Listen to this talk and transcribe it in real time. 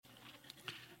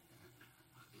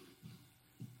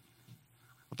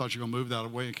thought you were going to move that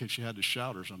away in case you had to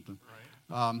shout or something.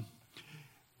 Right.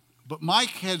 But Mike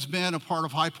has been a part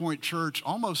of High Point Church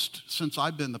almost since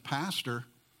I've been the pastor.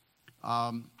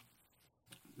 And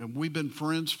we've been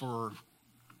friends for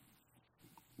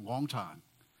a long time.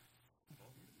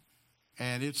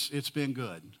 And it's been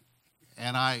good.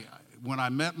 And when I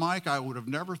met Mike, I would have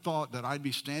never thought that I'd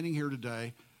be standing here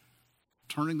today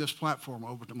turning this platform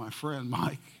over to my friend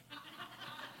Mike.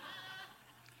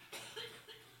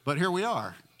 But here we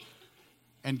are.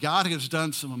 And God has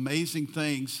done some amazing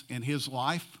things in his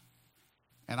life.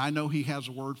 And I know he has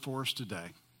a word for us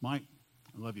today. Mike,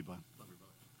 I love you, bud. Love you,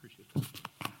 brother. Appreciate it.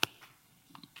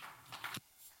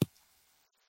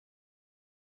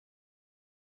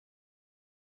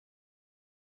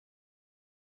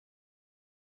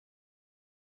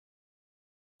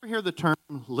 Ever hear the term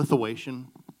Lithuation?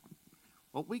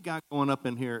 What we got going up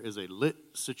in here is a lit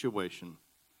situation.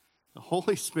 The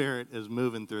Holy Spirit is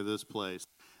moving through this place.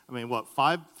 I mean, what,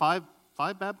 five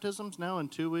baptisms now in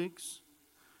 2 weeks?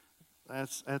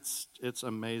 It's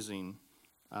amazing.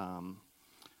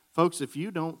 Folks, if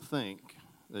you don't think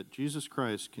that Jesus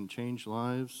Christ can change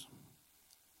lives,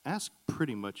 ask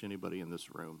pretty much anybody in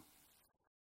this room.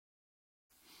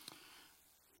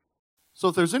 So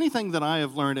if there's anything that I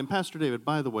have learned, and Pastor David,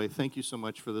 by the way, thank you so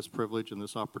much for this privilege and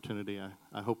this opportunity.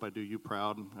 I hope I do you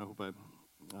proud, and I hope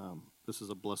this is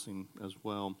a blessing as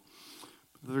well.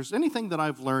 If there's anything that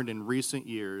I've learned in recent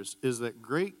years is that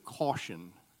great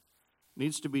caution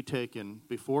needs to be taken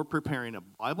before preparing a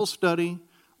Bible study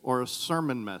or a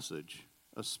sermon message,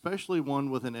 especially one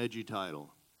with an edgy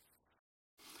title.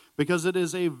 Because it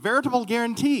is a veritable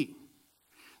guarantee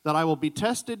that I will be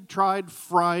tested, tried,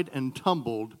 fried, and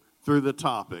tumbled through the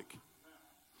topic.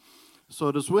 So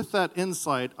it is with that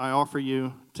insight I offer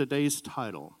you today's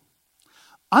title.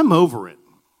 I'm over it.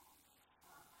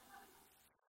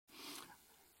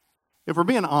 If we're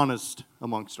being honest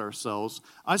amongst ourselves,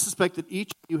 I suspect that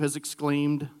each of you has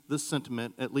exclaimed this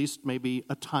sentiment at least maybe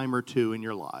a time or two in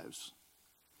your lives.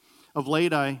 Of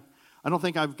late, I don't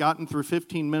think I've gotten through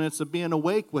 15 minutes of being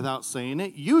awake without saying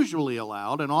it, usually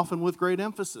aloud and often with great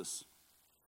emphasis.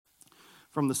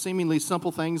 From the seemingly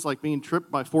simple things like being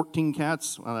tripped by 14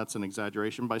 cats, well, that's an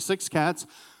exaggeration, by 6 cats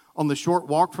on the short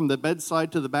walk from the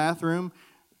bedside to the bathroom,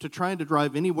 to trying to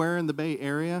drive anywhere in the Bay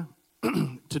Area,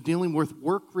 to dealing with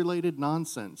work-related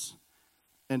nonsense.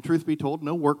 And truth be told,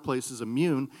 no workplace is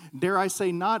immune. Dare I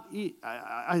say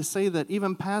I say that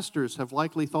even pastors have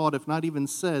likely thought, if not even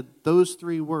said, those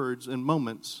 3 words in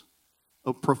moments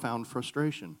of profound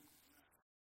frustration.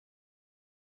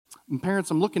 And parents,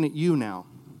 I'm looking at you now.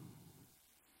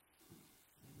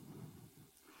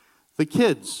 The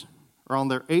kids are on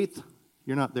their 8th,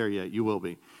 you're not there yet, you will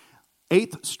be,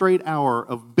 8th straight hour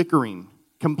of bickering,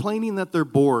 complaining that they're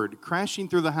bored, crashing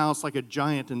through the house like a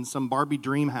giant in some Barbie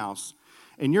dream house.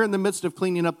 And you're in the midst of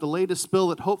cleaning up the latest spill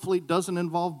that hopefully doesn't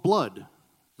involve blood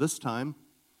this time.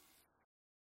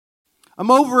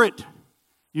 I'm over it,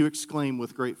 you exclaim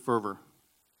with great fervor.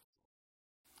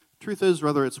 Truth is,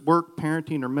 whether it's work,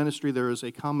 parenting, or ministry, there is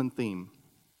a common theme: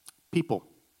 people.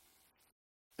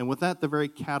 And with that, the very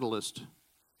catalyst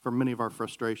for many of our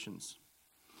frustrations.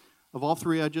 Of all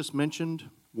 3 I just mentioned,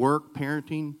 work,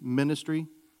 parenting, ministry,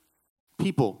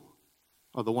 people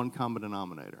are the one common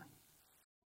denominator.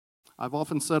 I've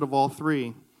often said of all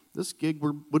 3, this gig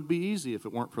would be easy if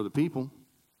it weren't for the people.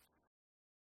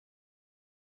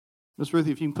 Miss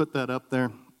Ruthie, if you can put that up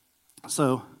there.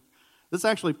 So this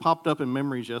actually popped up in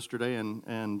memories yesterday and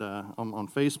on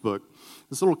Facebook.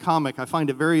 This little comic, I find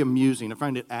it very amusing. I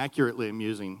find it accurately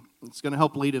amusing. It's going to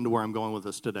help lead into where I'm going with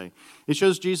this today. It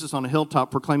shows Jesus on a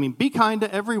hilltop proclaiming, "Be kind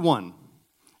to everyone."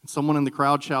 And someone in the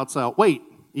crowd shouts out, "Wait,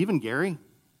 even Gary?"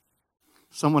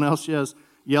 Someone else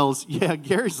yells, "Yeah,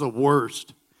 Gary's the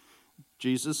worst."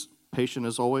 Jesus, patient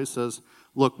as always, says,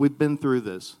 "Look, we've been through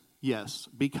this. Yes,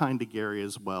 be kind to Gary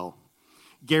as well."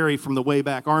 Gary from the way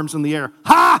back, arms in the air.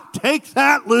 "Ha! Take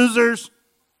that, losers!"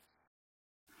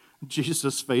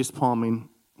 Jesus face palming,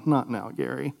 "Not now,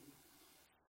 Gary."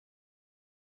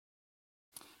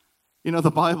 You know,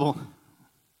 the Bible,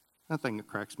 that thing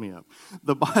cracks me up.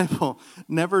 The Bible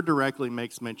never directly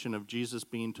makes mention of Jesus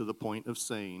being to the point of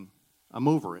saying, "I'm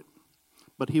over it."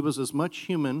 But he was as much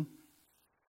human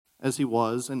as he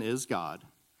was and is God.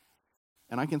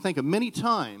 And I can think of many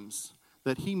times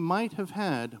that he might have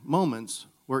had moments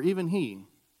where even he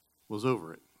was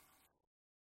over it.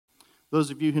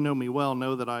 Those of you who know me well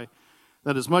know that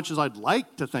as much as I'd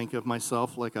like to think of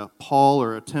myself like a Paul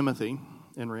or a Timothy,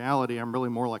 in reality I'm really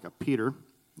more like a Peter,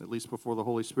 at least before the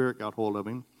Holy Spirit got hold of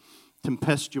him.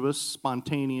 Tempestuous,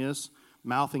 spontaneous,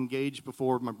 mouth engaged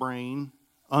before my brain,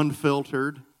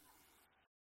 unfiltered.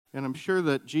 And I'm sure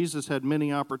that Jesus had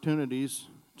many opportunities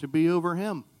to be over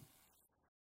him.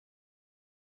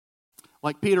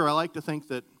 Like Peter, I like to think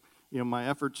that my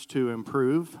efforts to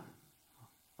improve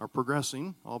are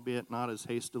progressing, albeit not as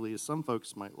hastily as some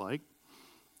folks might like.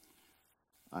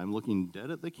 I'm looking dead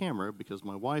at the camera because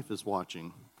my wife is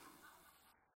watching.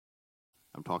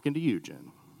 I'm talking to you,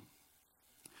 Jen.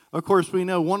 Of course, we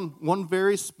know one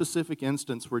very specific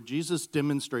instance where Jesus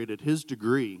demonstrated his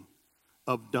degree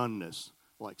of doneness,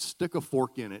 like stick a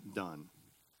fork in it, done.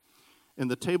 In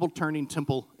the table-turning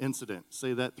temple incident,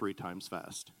 say that 3 times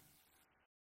fast.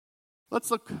 Let's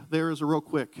look there as a real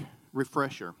quick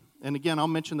refresher. And again, I'll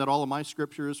mention that all of my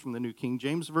scripture is from the New King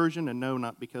James Version, and no,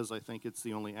 not because I think it's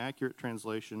the only accurate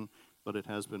translation, but it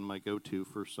has been my go-to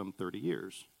for some 30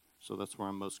 years. So that's where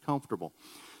I'm most comfortable.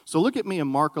 So look at me in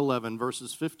Mark 11,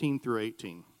 verses 15 through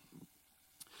 18. It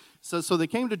says, so they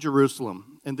came to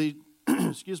Jerusalem, and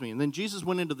and then Jesus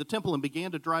went into the temple and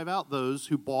began to drive out those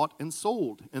who bought and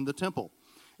sold in the temple,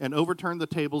 and overturned the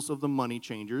tables of the money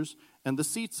changers and the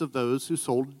seats of those who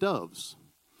sold doves.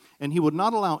 And he would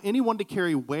not allow anyone to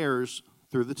carry wares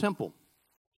through the temple.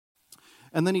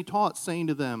 And then he taught, saying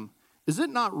to them, is it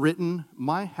not written,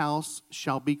 my house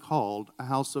shall be called a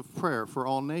house of prayer for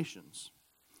all nations?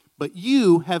 But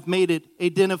you have made it a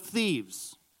den of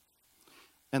thieves.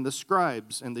 And the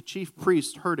scribes and the chief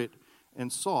priests heard it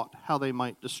and sought how they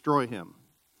might destroy him.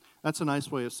 That's a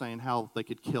nice way of saying how they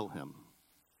could kill him.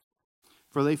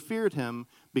 For they feared him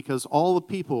because all the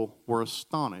people were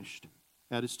astonished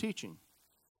at his teaching.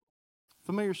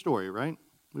 Familiar story, right?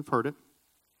 We've heard it.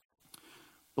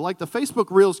 But like the Facebook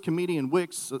Reels comedian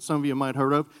Wix, that some of you might have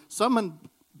heard of,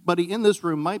 somebody in this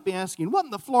room might be asking, what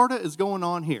in the Florida is going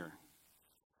on here?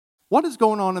 What is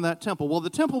going on in that temple? Well, the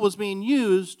temple was being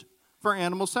used for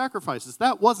animal sacrifices.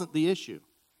 That wasn't the issue.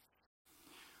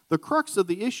 The crux of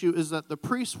the issue is that the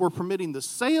priests were permitting the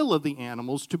sale of the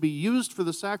animals to be used for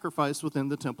the sacrifice within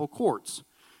the temple courts.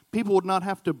 People would not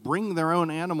have to bring their own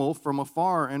animal from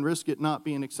afar and risk it not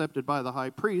being accepted by the high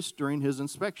priest during his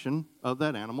inspection of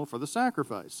that animal for the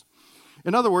sacrifice.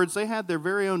 In other words, they had their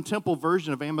very own temple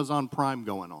version of Amazon Prime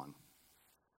going on.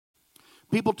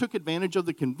 People took advantage of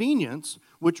the convenience,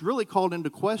 which really called into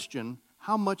question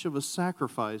how much of a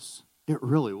sacrifice it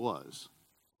really was.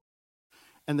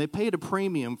 And they paid a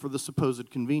premium for the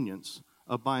supposed convenience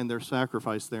of buying their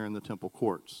sacrifice there in the temple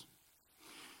courts.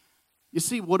 You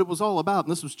see, what it was all about,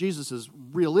 and this was Jesus'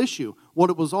 real issue, what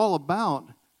it was all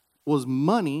about was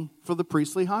money for the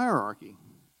priestly hierarchy.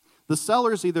 The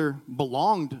sellers either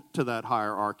belonged to that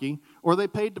hierarchy or they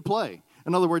paid to play.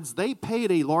 In other words, they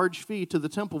paid a large fee to the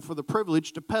temple for the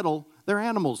privilege to peddle their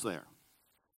animals there.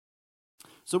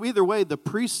 So either way, the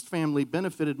priest family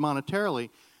benefited monetarily.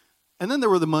 And then there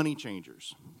were the money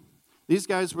changers. These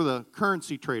guys were the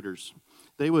currency traders.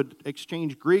 They would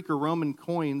exchange Greek or Roman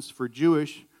coins for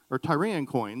Jewish or Tyrian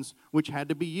coins, which had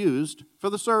to be used for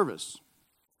the service.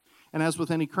 And as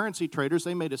with any currency traders,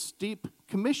 they made a steep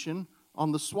commission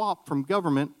on the swap from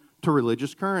government to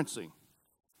religious currency.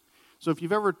 So if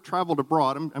you've ever traveled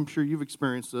abroad, I'm sure you've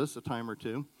experienced this a time or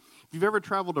two. If you've ever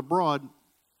traveled abroad,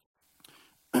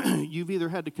 you've either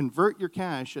had to convert your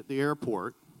cash at the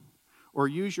airport or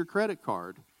use your credit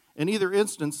card. In either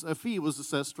instance, a fee was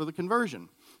assessed for the conversion.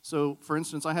 So, for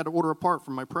instance, I had to order a part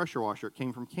from my pressure washer. It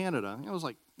came from Canada. It was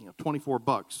like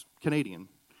 $24 Canadian.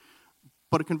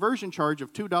 But a conversion charge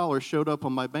of $2 showed up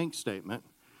on my bank statement.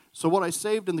 So what I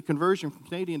saved in the conversion from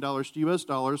Canadian dollars to U.S.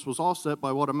 dollars was offset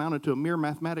by what amounted to a mere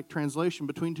mathematic translation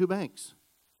between two banks.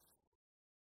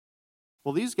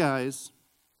 Well, these guys,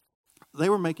 they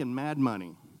were making mad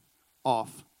money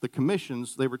off the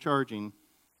commissions they were charging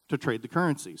to trade the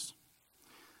currencies.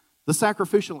 The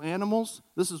sacrificial animals,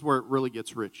 this is where it really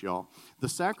gets rich, y'all. The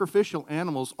sacrificial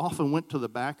animals often went to the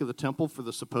back of the temple for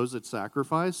the supposed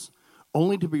sacrifice,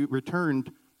 only to be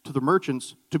returned to the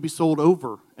merchants to be sold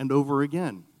over and over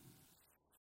again.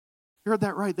 You heard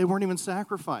that right. They weren't even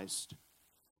sacrificed.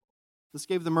 This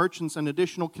gave the merchants an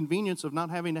additional convenience of not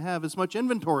having to have as much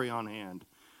inventory on hand,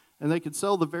 and they could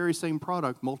sell the very same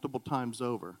product multiple times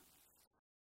over.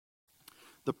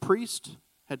 The priest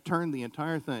had turned the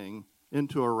entire thing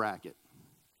into a racket.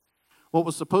 What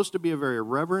was supposed to be a very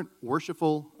reverent,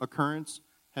 worshipful occurrence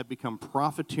had become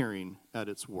profiteering at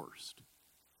its worst.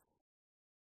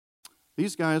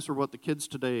 These guys are what the kids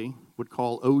today would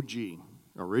call OG,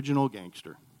 original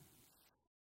gangster.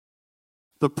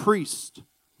 The priests,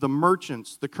 the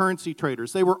merchants, the currency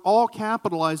traders, they were all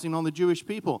capitalizing on the Jewish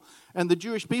people, and the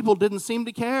Jewish people didn't seem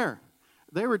to care.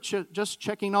 They were just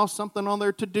checking off something on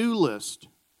their to-do list.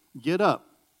 Get up,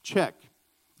 check.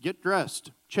 Get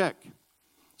dressed, check.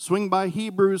 Swing by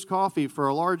Hebrews Coffee for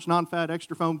a large non-fat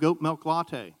extra foam goat milk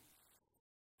latte.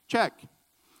 Check.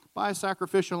 Buy a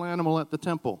sacrificial animal at the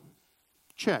temple.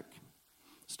 Check.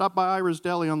 Stop by Ira's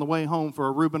Deli on the way home for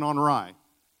a Reuben on rye.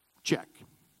 Check.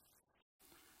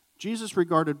 Jesus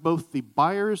regarded both the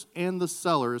buyers and the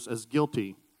sellers as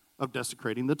guilty of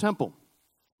desecrating the temple.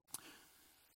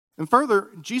 And further,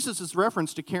 Jesus'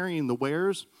 reference to carrying the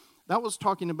wares, that was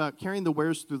talking about carrying the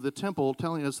wares through the temple,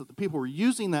 telling us that the people were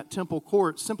using that temple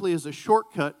court simply as a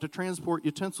shortcut to transport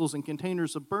utensils and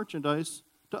containers of merchandise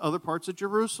to other parts of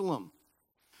Jerusalem.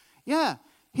 Yeah,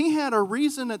 he had a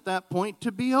reason at that point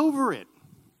to be over it.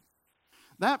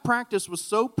 That practice was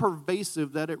so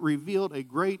pervasive that it revealed a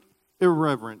great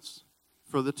irreverence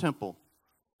for the temple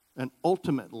and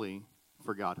ultimately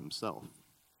for God himself.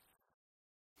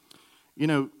 You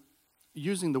know,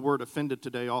 using the word offended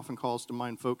today often calls to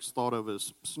mind folks thought of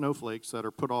as snowflakes that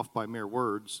are put off by mere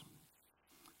words.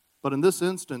 But in this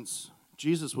instance,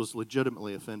 Jesus was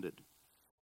legitimately offended.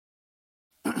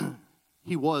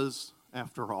 He was,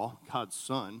 after all, God's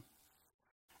son.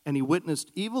 And he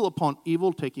witnessed evil upon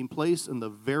evil taking place in the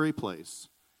very place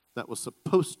that was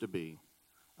supposed to be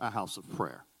a house of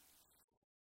prayer.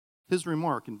 His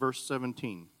remark in verse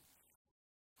 17,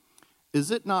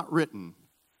 "Is it not written,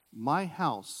 my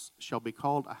house shall be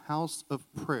called a house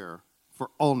of prayer for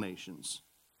all nations,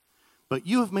 but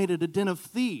you have made it a den of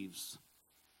thieves"?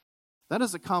 That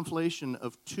is a conflation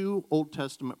of two Old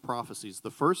Testament prophecies.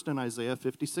 The first in Isaiah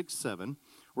 56:7,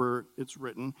 where it's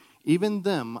written, "Even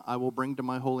them I will bring to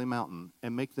my holy mountain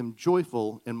and make them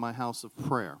joyful in my house of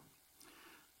prayer.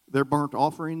 Their burnt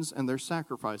offerings and their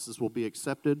sacrifices will be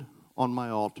accepted on my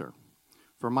altar.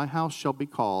 For my house shall be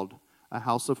called a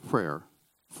house of prayer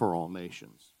for all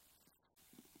nations."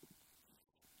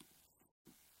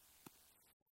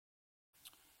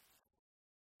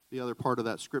 The other part of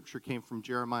that scripture came from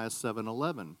Jeremiah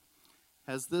 7:11.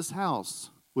 "Has this house,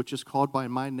 which is called by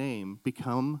my name,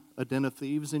 become a den of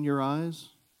thieves in your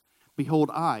eyes?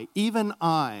 Behold, I, even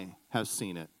I, have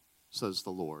seen it, says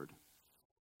the Lord."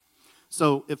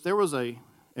 So if there was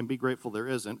and be grateful there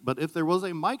isn't, but if there was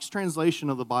a Mike's translation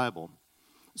of the Bible,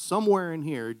 somewhere in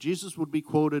here, Jesus would be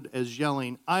quoted as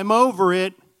yelling, "I'm over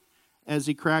it," as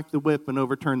he cracked the whip and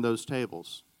overturned those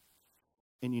tables.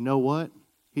 And you know what?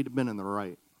 He'd have been in the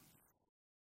right.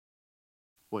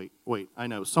 Wait, I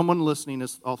know. Someone listening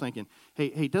is all thinking,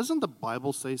 hey, doesn't the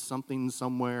Bible say something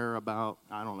somewhere about,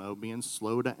 I don't know, being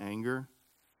slow to anger?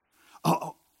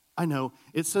 Oh, I know.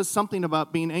 It says something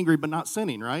about being angry but not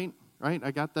sinning, right? Right?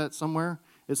 I got that somewhere.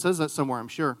 It says that somewhere, I'm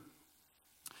sure.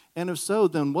 And if so,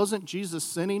 then wasn't Jesus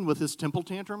sinning with his temple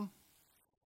tantrum?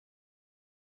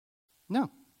 No.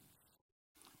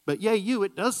 But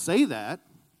it does say that.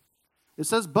 It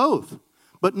says both.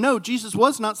 But no, Jesus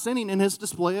was not sinning in his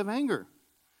display of anger,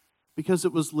 because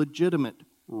it was legitimate,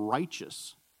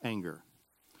 righteous anger,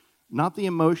 not the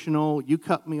emotional, you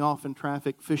cut me off in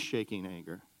traffic, fist-shaking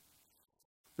anger.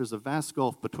 There's a vast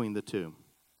gulf between the two.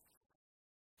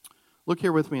 Look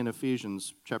here with me in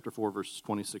Ephesians chapter 4, verses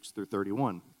 26 through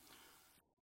 31.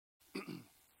 It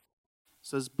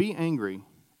says, "Be angry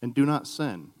and do not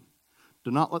sin.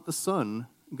 Do not let the sun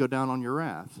go down on your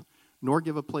wrath, nor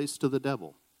give a place to the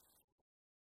devil.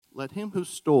 Let him who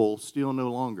stole steal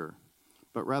no longer,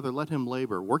 but rather let him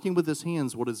labor, working with his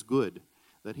hands what is good,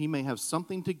 that he may have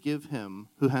something to give him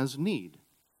who has need.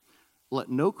 Let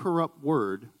no corrupt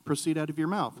word proceed out of your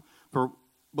mouth,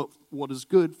 but what is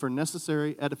good for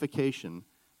necessary edification,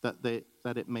 that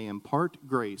it may impart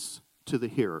grace to the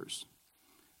hearers.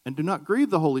 And do not grieve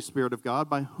the Holy Spirit of God,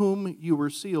 by whom you were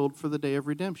sealed for the day of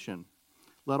redemption.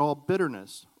 Let all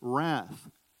bitterness,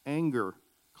 wrath, anger,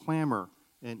 clamor,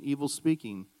 and evil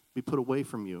speaking be put away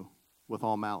from you with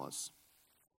all malice."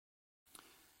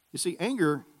 You see,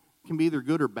 anger can be either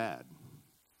good or bad.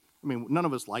 I mean, none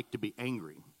of us like to be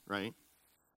angry, right?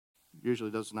 Usually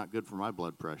that's not good for my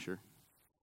blood pressure.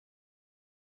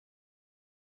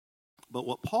 But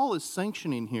what Paul is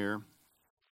sanctioning here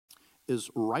is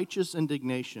righteous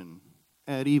indignation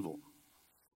at evil.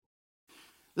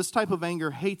 This type of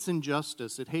anger hates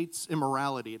injustice, it hates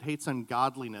immorality, it hates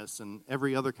ungodliness and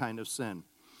every other kind of sin.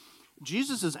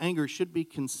 Jesus' anger should be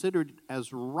considered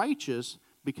as righteous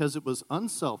because it was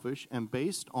unselfish and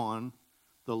based on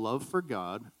the love for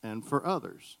God and for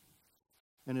others.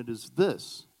 And it is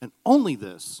this, and only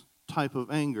this, type of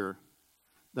anger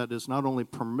that is not only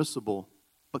permissible,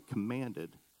 but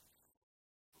commanded.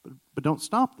 But don't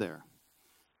stop there.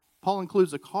 Paul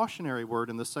includes a cautionary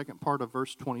word in the second part of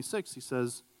verse 26. He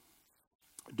says,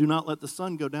 "Do not let the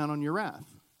sun go down on your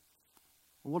wrath."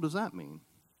 Well, what does that mean?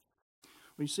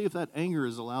 Well, you see, if that anger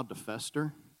is allowed to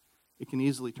fester, it can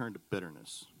easily turn to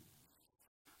bitterness.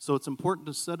 So it's important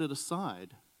to set it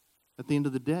aside at the end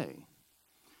of the day.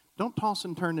 Don't toss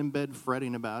and turn in bed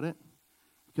fretting about it,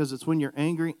 because it's when you're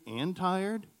angry and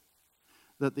tired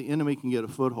that the enemy can get a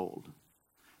foothold.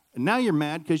 And now you're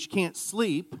mad because you can't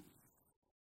sleep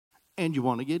and you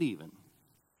want to get even.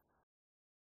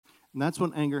 And that's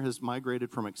when anger has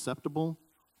migrated from acceptable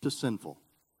to sinful.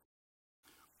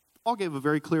 Paul gave a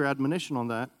very clear admonition on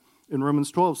that in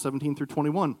Romans 12, 17 through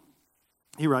 21.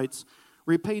 He writes,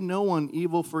 "Repay no one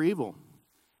evil for evil.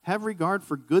 Have regard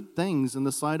for good things in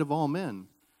the sight of all men.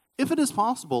 If it is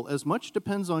possible, as much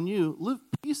depends on you, live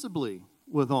peaceably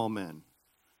with all men.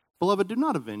 Beloved, do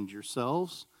not avenge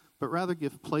yourselves, but rather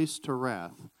give place to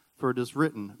wrath. For it is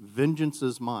written, 'Vengeance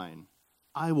is mine,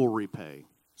 I will repay,'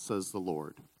 says the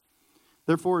Lord.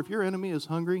 Therefore, if your enemy is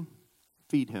hungry,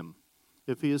 feed him.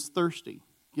 If he is thirsty,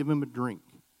 give him a drink.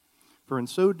 For in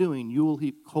so doing, you will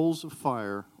heap coals of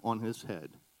fire on his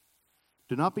head.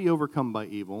 Do not be overcome by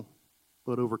evil,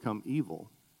 but overcome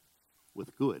evil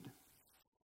with good."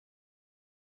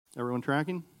 Everyone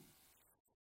tracking?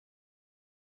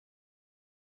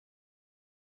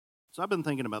 So I've been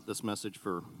thinking about this message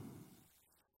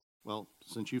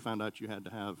since you found out you had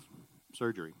to have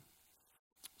surgery.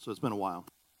 So it's been a while.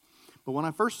 But when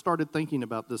I first started thinking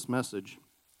about this message,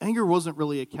 anger wasn't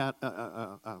really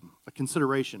a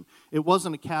consideration. It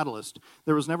wasn't a catalyst.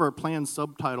 There was never a planned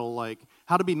subtitle like,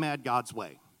 "How to be mad God's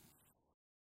way."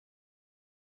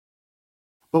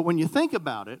 But when you think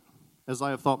about it, as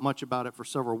I have thought much about it for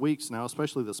several weeks now,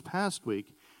 especially this past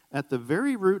week, at the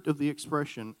very root of the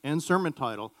expression and sermon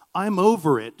title, "I'm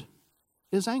over it,"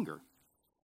 is anger.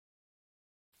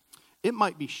 It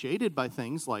might be shaded by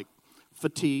things like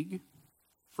fatigue,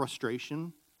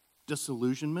 frustration,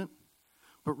 disillusionment,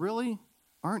 but really,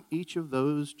 aren't each of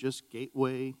those just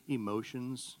gateway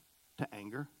emotions to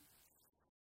anger?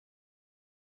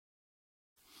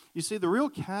 You see, the real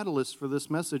catalyst for this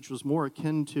message was more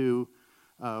akin to,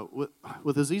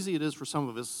 with as easy it is for some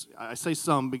of us, I say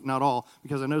some, but not all,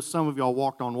 because I know some of y'all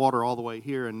walked on water all the way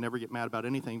here and never get mad about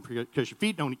anything because your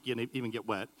feet don't even get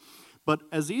wet. But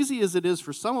as easy as it is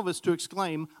for some of us to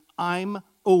exclaim, "I'm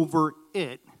over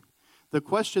it," the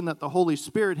question that the Holy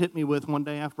Spirit hit me with one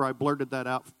day after I blurted that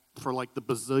out for like the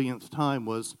bazillionth time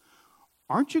was,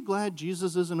 "Aren't you glad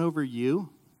Jesus isn't over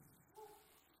you?"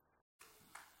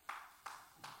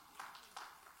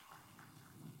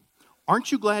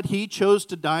 Aren't you glad he chose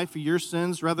to die for your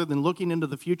sins rather than looking into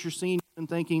the future scene and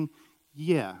thinking,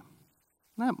 "Yeah,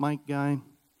 that Mike guy,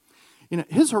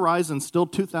 his horizon's still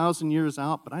 2,000 years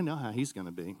out, but I know how he's going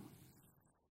to be."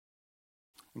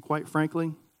 And quite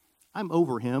frankly, I'm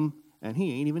over him, and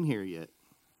he ain't even here yet.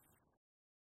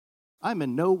 I'm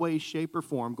in no way, shape, or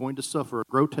form going to suffer a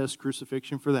grotesque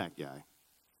crucifixion for that guy.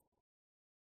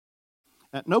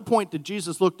 At no point did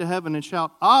Jesus look to heaven and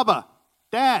shout, "Abba,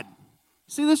 Dad,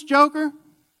 see this joker,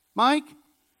 Mike?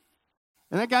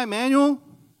 And that guy, Manuel?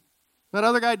 That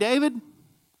other guy, David?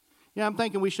 Yeah, I'm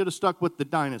thinking we should have stuck with the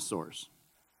dinosaurs."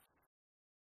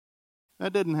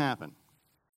 That didn't happen.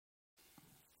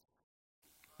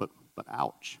 But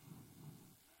ouch.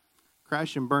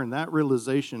 Crash and burn. That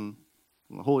realization,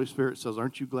 when the Holy Spirit says,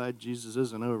 "Aren't you glad Jesus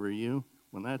isn't over you?"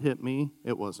 When that hit me,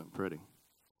 it wasn't pretty.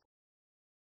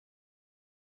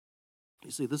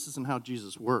 You see, this isn't how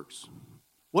Jesus works.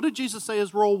 What did Jesus say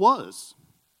his role was?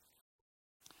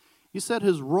 He said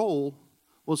his role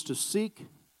was to seek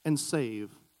and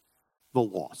save the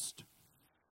lost.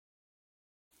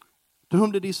 To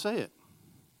whom did he say it?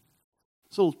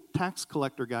 This little tax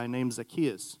collector guy named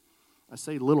Zacchaeus. I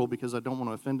say little because I don't want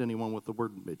to offend anyone with the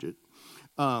word midget.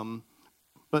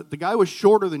 But the guy was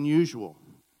shorter than usual.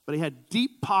 But he had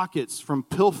deep pockets from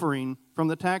pilfering from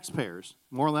the taxpayers.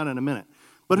 More on that in a minute.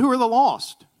 But who are the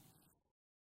lost?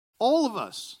 All of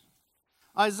us.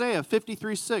 Isaiah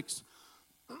 53:6.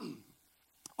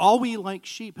 "All we like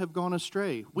sheep have gone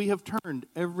astray. We have turned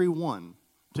every one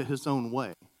to his own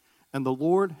way. And the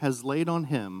Lord has laid on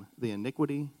him the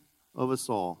iniquity of us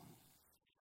all."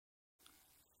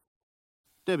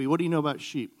 Debbie, what do you know about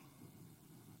sheep?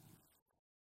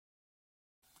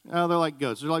 Oh, they're like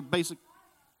goats. They're like basic.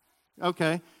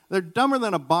 Okay. They're dumber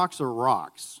than a box of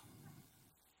rocks.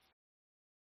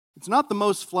 It's not the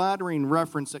most flattering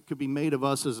reference that could be made of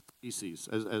us as a species,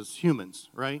 as humans,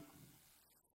 right?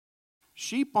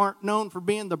 Sheep aren't known for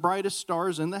being the brightest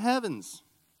stars in the heavens.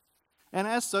 And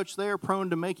as such, they are prone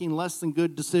to making less than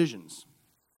good decisions.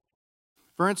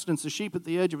 For instance, a sheep at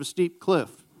the edge of a steep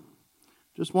cliff.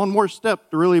 Just one more step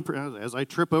to really, as I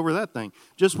trip over that thing,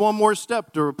 just one more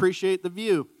step to appreciate the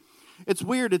view. It's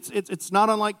weird. It's not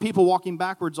unlike people walking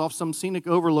backwards off some scenic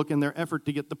overlook in their effort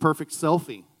to get the perfect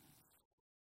selfie.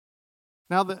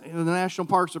 Now the national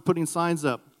parks are putting signs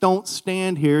up. Don't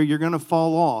stand here. You're going to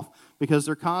fall off. because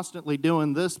they're constantly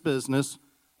doing this business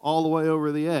all the way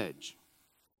over the edge.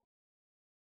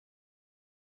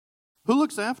 Who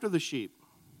looks after the sheep?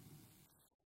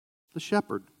 The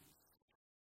shepherd.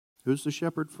 Who's the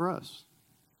shepherd for us?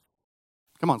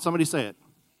 Come on, somebody say it.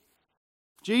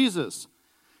 Jesus.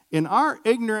 In our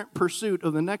ignorant pursuit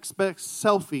of the next best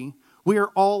selfie, we are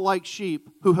all like sheep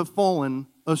who have fallen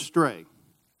astray.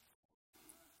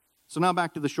 So now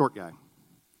back to the short guy.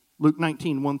 Luke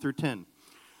 19, 1 through 10.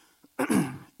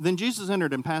 Then Jesus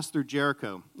entered and passed through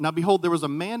Jericho. Now behold, there was a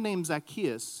man named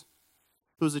Zacchaeus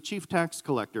who was a chief tax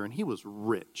collector, and he was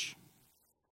rich.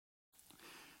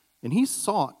 And he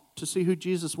sought to see who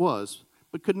Jesus was,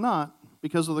 but could not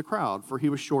because of the crowd, for he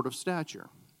was short of stature.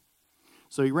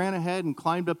 So he ran ahead and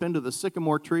climbed up into the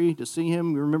sycamore tree to see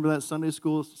him. You remember that Sunday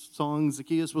school song,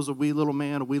 Zacchaeus was a wee little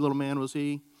man was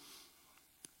he.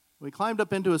 Well, he climbed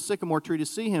up into a sycamore tree to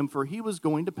see him, for he was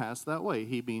going to pass that way,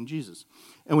 he being Jesus.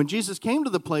 And when Jesus came to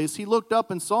the place, he looked up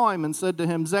and saw him and said to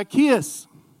him, Zacchaeus,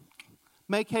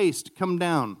 make haste, come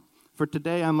down, for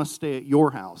today I must stay at your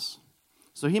house.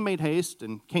 So he made haste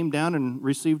and came down and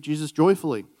received Jesus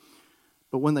joyfully.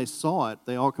 But when they saw it,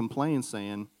 they all complained,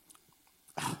 saying,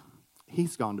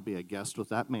 he's gone to be a guest with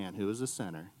that man who is a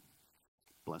sinner.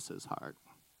 Bless his heart.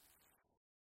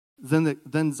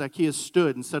 Then Zacchaeus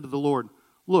stood and said to the Lord,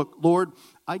 look, Lord,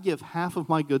 I give half of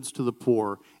my goods to the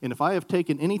poor, and if I have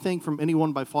taken anything from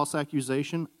anyone by false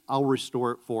accusation, I'll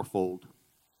restore it fourfold.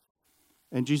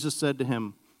 And Jesus said to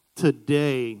him,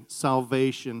 today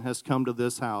salvation has come to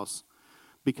this house,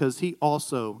 because he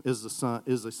also is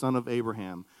the son of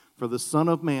Abraham. For the Son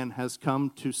of Man has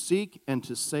come to seek and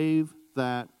to save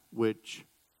that which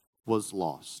was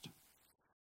lost.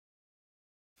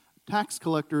 Tax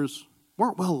collectors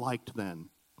weren't well liked then,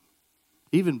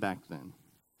 even back then.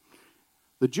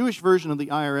 The Jewish version of the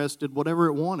IRS did whatever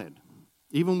it wanted,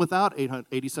 even without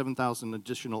 87,000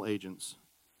 additional agents.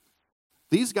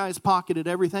 These guys pocketed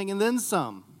everything and then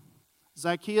some.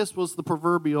 Zacchaeus was the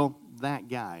proverbial that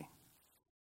guy.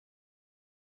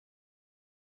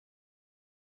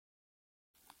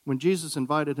 When Jesus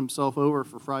invited himself over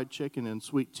for fried chicken and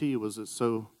sweet tea, was it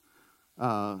so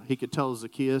he could tell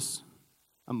Zacchaeus,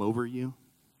 I'm over you?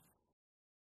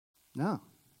 No.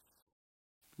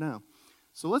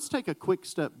 So let's take a quick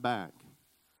step back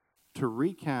to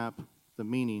recap the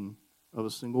meaning of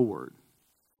a single word.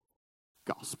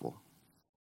 Gospel.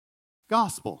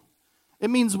 Gospel. It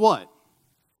means what?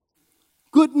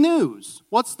 Good news.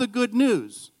 What's the good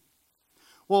news?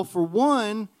 Well, for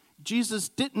one, Jesus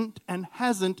didn't and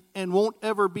hasn't and won't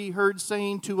ever be heard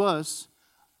saying to us,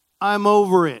 I'm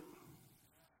over it.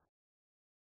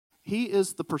 He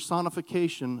is the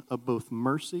personification of both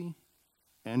mercy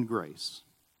and grace.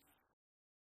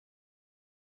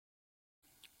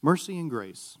 Mercy and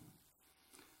grace.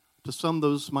 To some,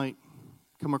 those might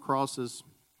come across as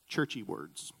churchy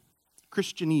words,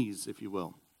 Christianese, if you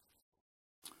will.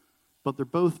 But they're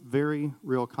both very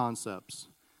real concepts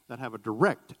that have a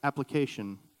direct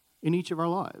application in each of our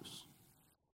lives.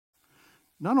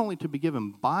 Not only to be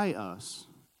given by us,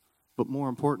 but more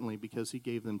importantly, because he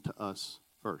gave them to us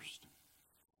first.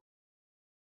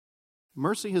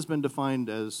 Mercy has been defined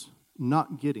as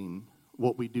not getting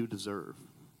what we do deserve.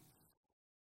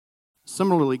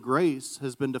 Similarly, grace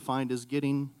has been defined as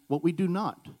getting what we do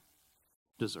not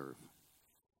deserve.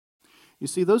 You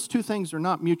see, those two things are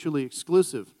not mutually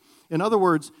exclusive. In other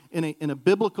words, in a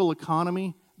biblical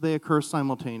economy, they occur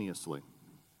simultaneously.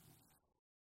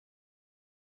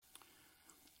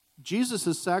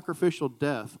 Jesus' sacrificial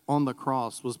death on the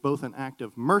cross was both an act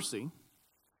of mercy,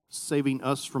 saving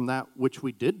us from that which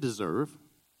we did deserve,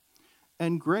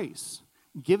 and grace,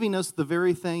 giving us the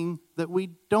very thing that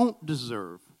we don't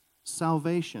deserve,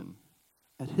 salvation,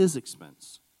 at his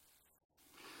expense.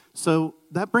 So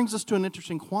that brings us to an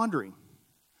interesting quandary.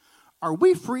 Are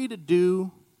we free to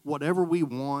do whatever we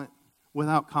want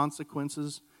without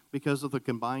consequences because of the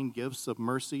combined gifts of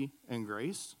mercy and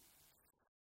grace?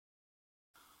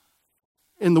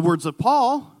 In the words of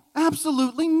Paul,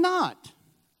 absolutely not.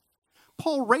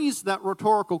 Paul raised that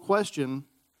rhetorical question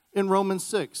in Romans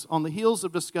 6 on the heels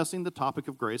of discussing the topic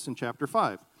of grace in chapter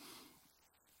 5.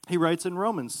 He writes in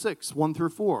Romans 6, 1 through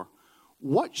 4,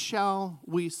 what shall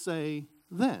we say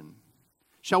then?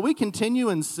 Shall we continue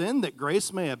in sin that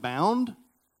grace may abound?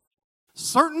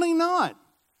 Certainly not.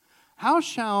 How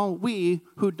shall we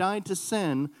who died to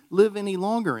sin live any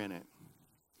longer in it?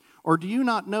 Or do you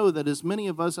not know that as many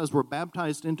of us as were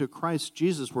baptized into Christ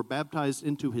Jesus were baptized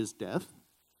into his death?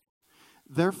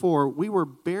 Therefore, we were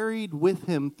buried with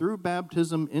him through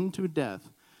baptism into death,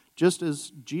 just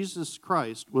as Jesus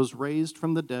Christ was raised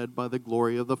from the dead by the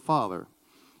glory of the Father.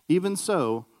 Even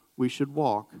so, we should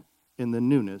walk in the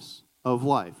newness of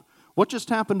life. What just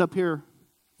happened up here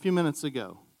a few minutes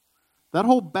ago? That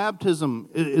whole baptism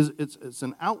it's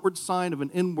an outward sign of an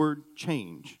inward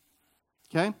change.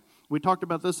 Okay? We talked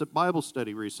about this at Bible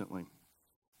study recently.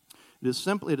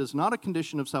 It is not a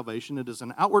condition of salvation. It is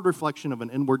an outward reflection of an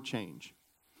inward change.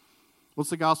 What's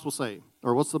the gospel say?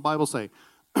 Or what's the Bible say?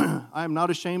 I am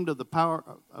not ashamed of the power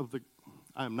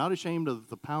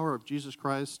of Jesus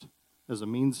Christ as a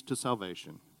means to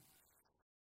salvation.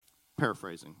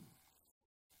 Paraphrasing.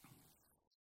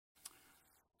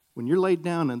 When you're laid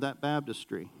down in that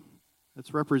baptistry,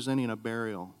 it's representing a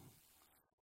burial.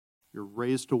 You're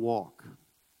raised to walk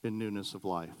in newness of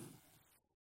life.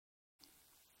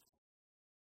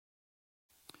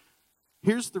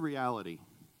 Here's the reality.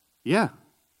 Yeah,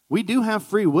 we do have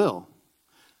free will.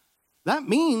 That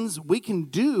means we can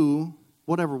do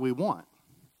whatever we want.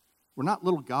 We're not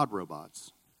little God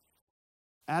robots.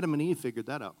 Adam and Eve figured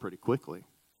that out pretty quickly.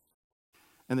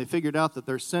 And they figured out that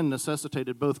their sin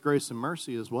necessitated both grace and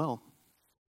mercy as well.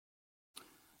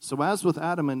 So as with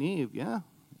Adam and Eve, yeah,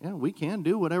 we can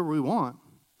do whatever we want.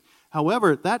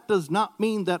 However, that does not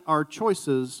mean that our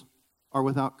choices are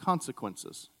without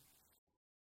consequences.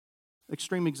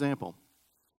 Extreme example.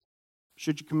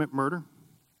 Should you commit murder?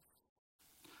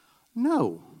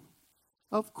 No,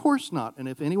 of course not. And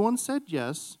if anyone said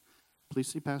yes, please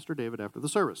see Pastor David after the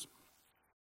service.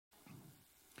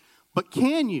 But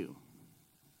can you?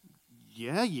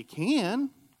 Yeah, you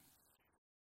can.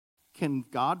 Can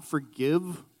God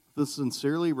forgive the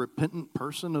sincerely repentant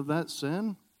person of that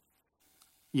sin?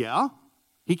 Yeah,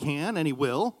 He can and He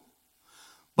will.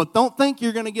 But don't think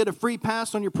you're going to get a free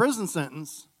pass on your prison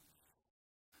sentence.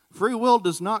 Free will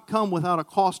does not come without a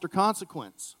cost or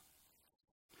consequence.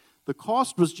 The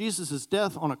cost was Jesus'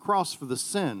 death on a cross for the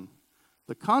sin.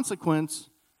 The consequence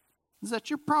is that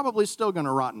you're probably still going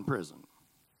to rot in prison.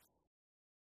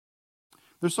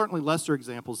 There's certainly lesser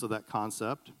examples of that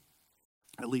concept,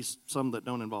 at least some that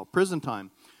don't involve prison time.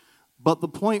 But the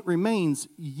point remains,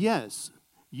 yes,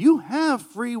 you have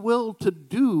free will to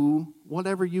do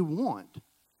whatever you want.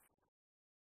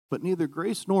 But neither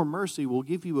grace nor mercy will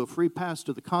give you a free pass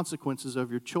to the consequences of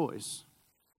your choice.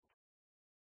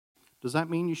 Does that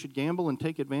mean you should gamble and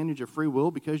take advantage of free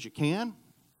will because you can?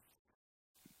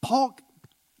 Paul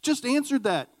just answered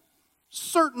that.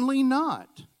 Certainly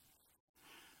not.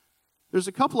 There's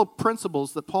a couple of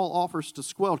principles that Paul offers to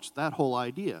squelch that whole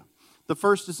idea. The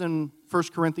first is in 1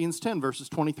 Corinthians 10, verses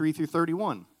 23 through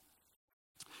 31.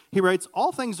 He writes,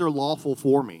 "All things are lawful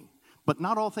for me, but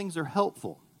not all things are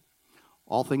helpful.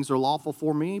 All things are lawful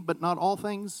for me, but not all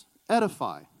things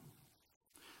edify.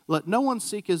 Let no one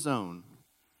seek his own,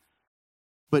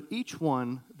 but each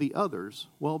one the other's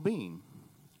well-being.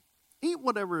 Eat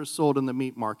whatever is sold in the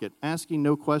meat market, asking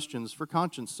no questions for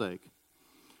conscience sake.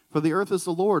 For the earth is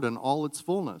the Lord and all its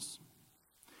fullness.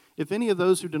 If any of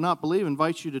those who do not believe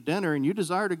invites you to dinner and you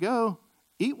desire to go,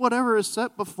 eat whatever is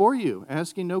set before you,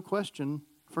 asking no question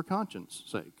for conscience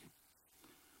sake.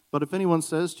 But if anyone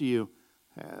says to you,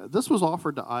 this was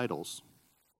offered to idols,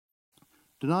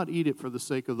 do not eat it for the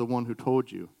sake of the one who told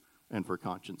you and for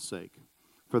conscience sake.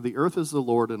 For the earth is the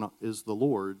Lord and is the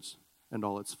Lord's and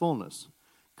all its fullness.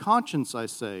 Conscience, I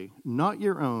say, not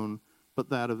your own, but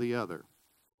that of the other.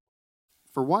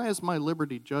 For why is my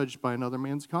liberty judged by another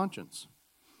man's conscience?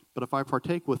 But if I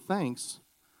partake with thanks,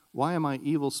 why am I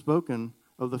evil spoken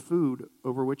of the food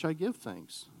over which I give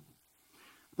thanks?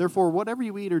 Therefore, whatever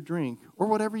you eat or drink, or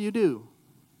whatever you do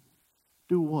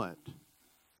what?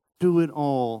 Do it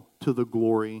all to the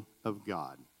glory of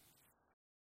God."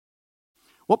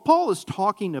 What Paul is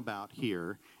talking about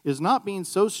here is not being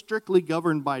so strictly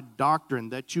governed by doctrine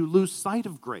that you lose sight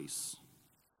of grace.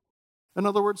 In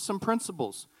other words, some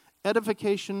principles.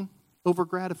 Edification over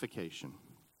gratification.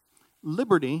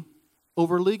 Liberty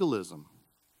over legalism.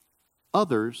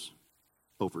 Others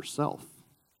over self.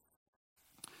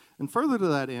 And further to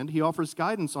that end, he offers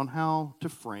guidance on how to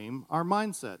frame our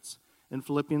mindsets. In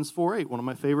Philippians 4:8, one of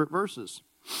my favorite verses.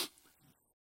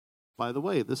 By the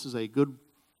way, this is a good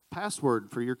password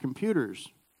for your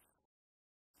computers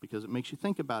because it makes you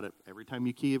think about it every time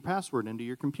you key a password into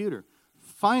your computer.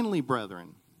 Finally,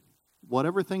 brethren,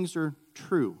 whatever things are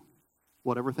true,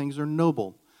 whatever things are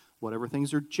noble, whatever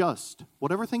things are just,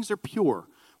 whatever things are pure,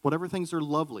 whatever things are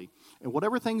lovely, and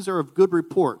whatever things are of good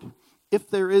report, if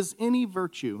there is any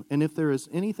virtue and if there is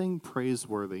anything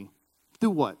praiseworthy, do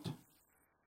what?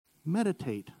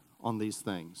 Meditate on these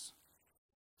things.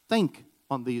 Think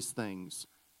on these things.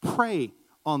 Pray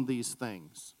on these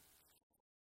things.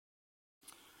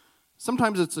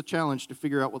 Sometimes it's a challenge to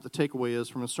figure out what the takeaway is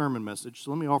from a sermon message, so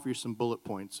let me offer you some bullet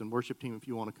points. And worship team, if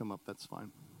you want to come up, that's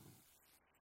fine.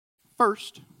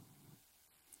 First,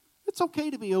 It's okay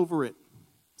to be over it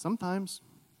sometimes.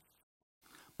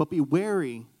 But be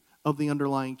wary of the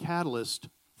underlying catalyst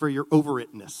for your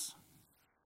over-itness.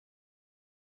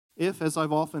 If, as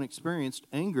I've often experienced,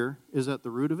 anger is at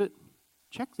the root of it,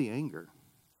 check the anger.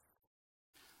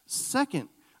 Second,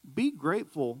 be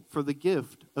grateful for the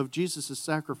gift of Jesus'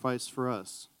 sacrifice for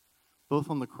us, both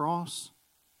on the cross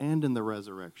and in the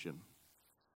resurrection.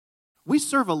 We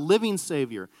serve a living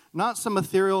Savior, not some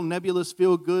ethereal, nebulous,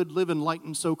 feel-good, live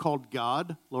enlightened so-called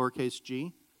God, lowercase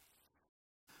g.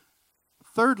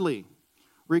 Thirdly,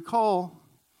 recall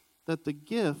that the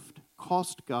gift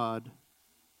cost God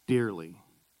dearly.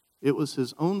 It was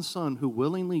his own Son who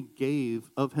willingly gave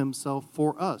of himself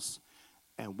for us,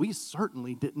 and we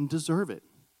certainly didn't deserve it.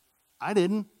 I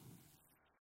didn't.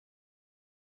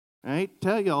 I hate to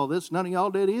tell you all this, none of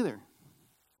y'all did either.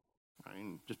 I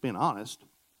mean, just being honest.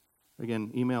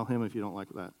 Again, email him if you don't like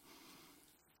that.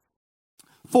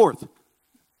 Fourth,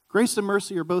 grace and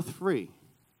mercy are both free.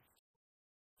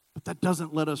 But that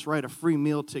doesn't let us write a free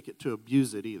meal ticket to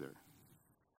abuse it either.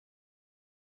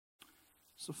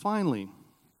 So finally,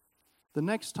 the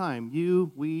next time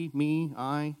you, we, me,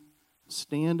 I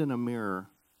stand in a mirror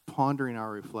pondering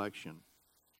our reflection,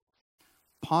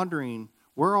 pondering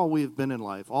where all we've been in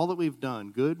life, all that we've done,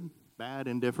 good, bad,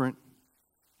 indifferent,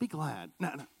 be glad.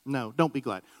 No, don't be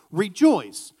glad.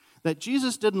 Rejoice that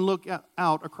Jesus didn't look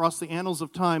out across the annals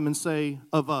of time and say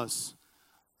of us,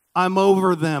 I'm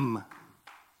over them.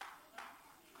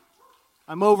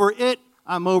 I'm over it.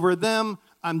 I'm over them.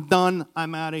 I'm done.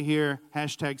 I'm out of here.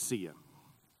 # see ya.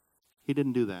 He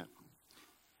didn't do that.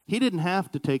 He didn't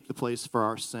have to take the place for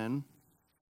our sin.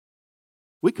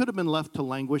 We could have been left to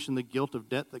languish in the guilt of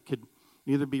debt that could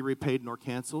neither be repaid nor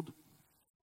canceled.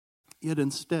 Yet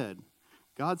instead,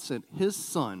 God sent his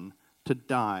Son to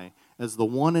die as the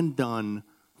one and done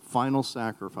final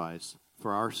sacrifice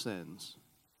for our sins.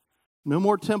 No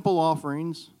more temple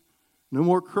offerings. No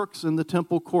more crooks in the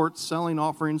temple courts selling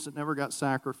offerings that never got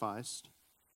sacrificed.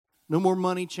 No more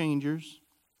money changers.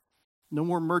 No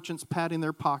more merchants patting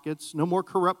their pockets. No more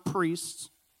corrupt priests.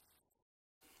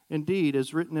 Indeed,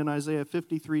 as written in Isaiah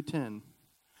 53:10,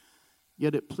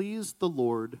 yet it pleased the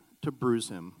Lord to bruise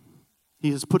him.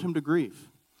 He has put him to grief.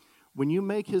 When you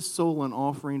make his soul an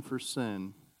offering for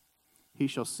sin, he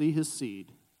shall see his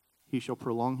seed. He shall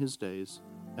prolong his days,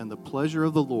 and the pleasure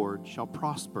of the Lord shall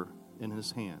prosper in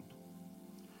his hand.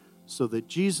 So that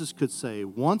Jesus could say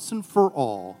once and for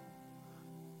all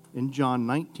in John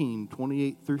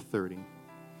 19:28-30,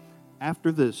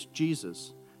 after this,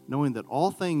 Jesus, knowing that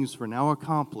all things were now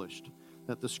accomplished,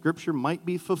 that the scripture might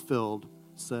be fulfilled,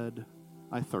 said,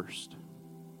 I thirst.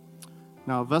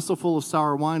 Now a vessel full of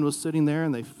sour wine was sitting there,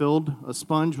 and they filled a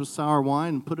sponge with sour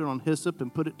wine and put it on hyssop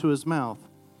and put it to his mouth.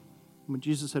 When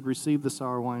Jesus had received the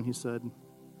sour wine, he said,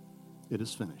 it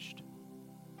is finished.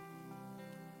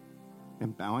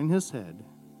 And bowing his head,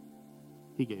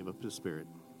 he gave up his spirit.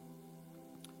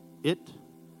 It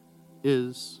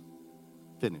is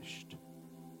finished.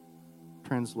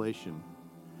 Translation,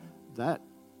 that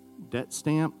debt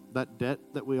stamp, that debt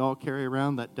that we all carry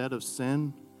around, that debt of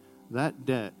sin, that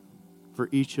debt for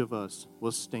each of us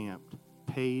was stamped,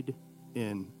 paid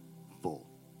in full.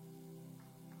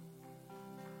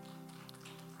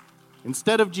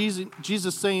 Instead of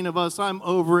Jesus saying of us, I'm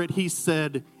over it, he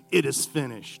said, it is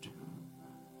finished.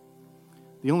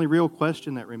 The only real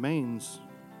question that remains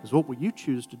is what will you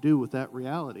choose to do with that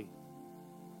reality,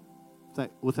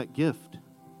 with that gift?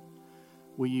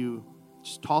 Will you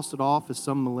just toss it off as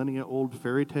some millennia-old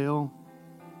fairy tale,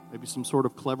 maybe some sort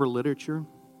of clever literature?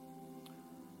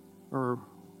 Or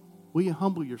will you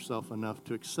humble yourself enough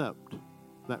to accept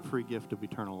that free gift of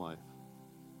eternal life?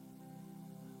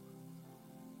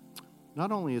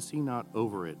 Not only is he not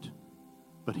over it,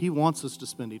 but he wants us to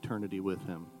spend eternity with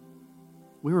him.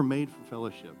 We were made for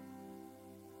fellowship.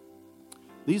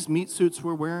 These meat suits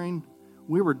we're wearing,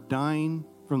 we were dying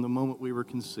from the moment we were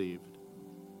conceived.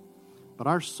 But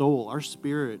our soul, our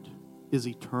spirit is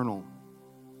eternal.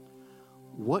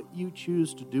 What you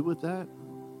choose to do with that,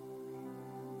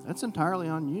 that's entirely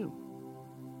on you.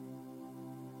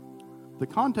 The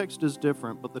context is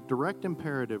different, but the direct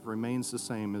imperative remains the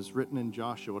same as written in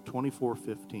Joshua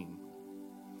 24:15.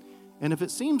 And if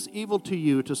it seems evil to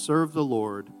you to serve the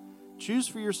Lord, choose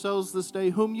for yourselves this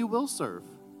day whom you will serve,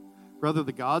 whether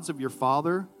the gods of your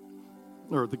father,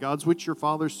 or the gods which your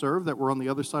fathers served that were on the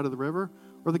other side of the river,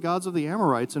 or the gods of the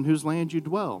Amorites in whose land you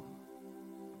dwell.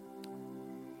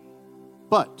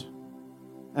 But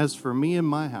as for me and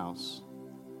my house,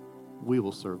 we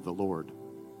will serve the Lord.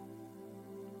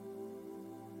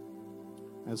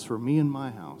 As for me and my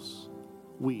house,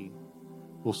 we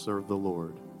will serve the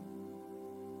Lord.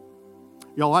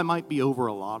 Y'all, I might be over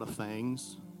a lot of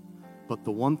things, but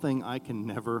the one thing I can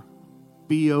never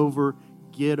be over,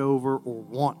 get over, or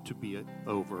want to be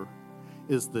over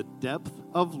is the depth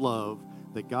of love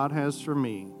that God has for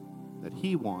me, that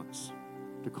He wants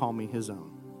to call me His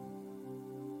own.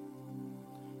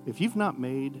 If you've not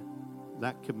made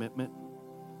that commitment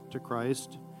to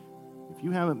Christ, if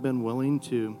you haven't been willing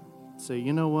to say,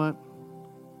 you know what?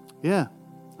 Yeah,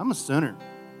 I'm a sinner.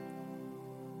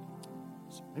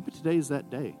 So maybe today's that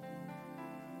day.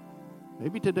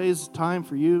 Maybe today's time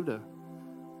for you to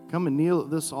come and kneel at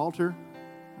this altar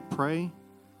and pray.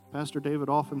 Pastor David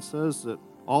often says that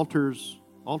altars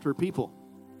alter people.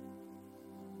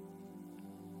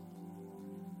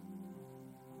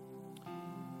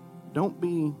 Don't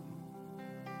be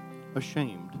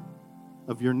ashamed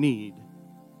of your need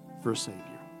for a Savior.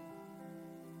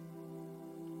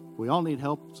 We all need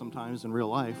help sometimes in real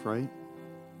life, right?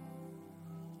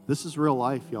 This is real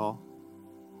life, y'all.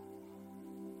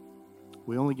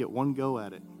 We only get one go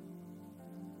at it.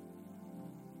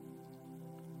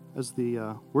 As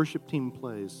the worship team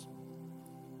plays,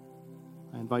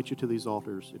 I invite you to these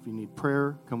altars. If you need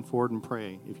prayer, come forward and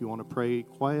pray. If you want to pray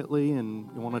quietly and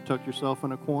you want to tuck yourself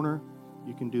in a corner,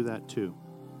 you can do that too.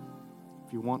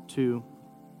 If you want to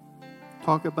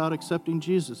talk about accepting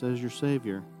Jesus as your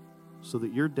Savior so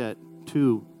that your debt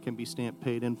too can be stamped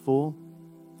paid in full,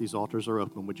 these altars are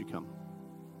open. Would you come?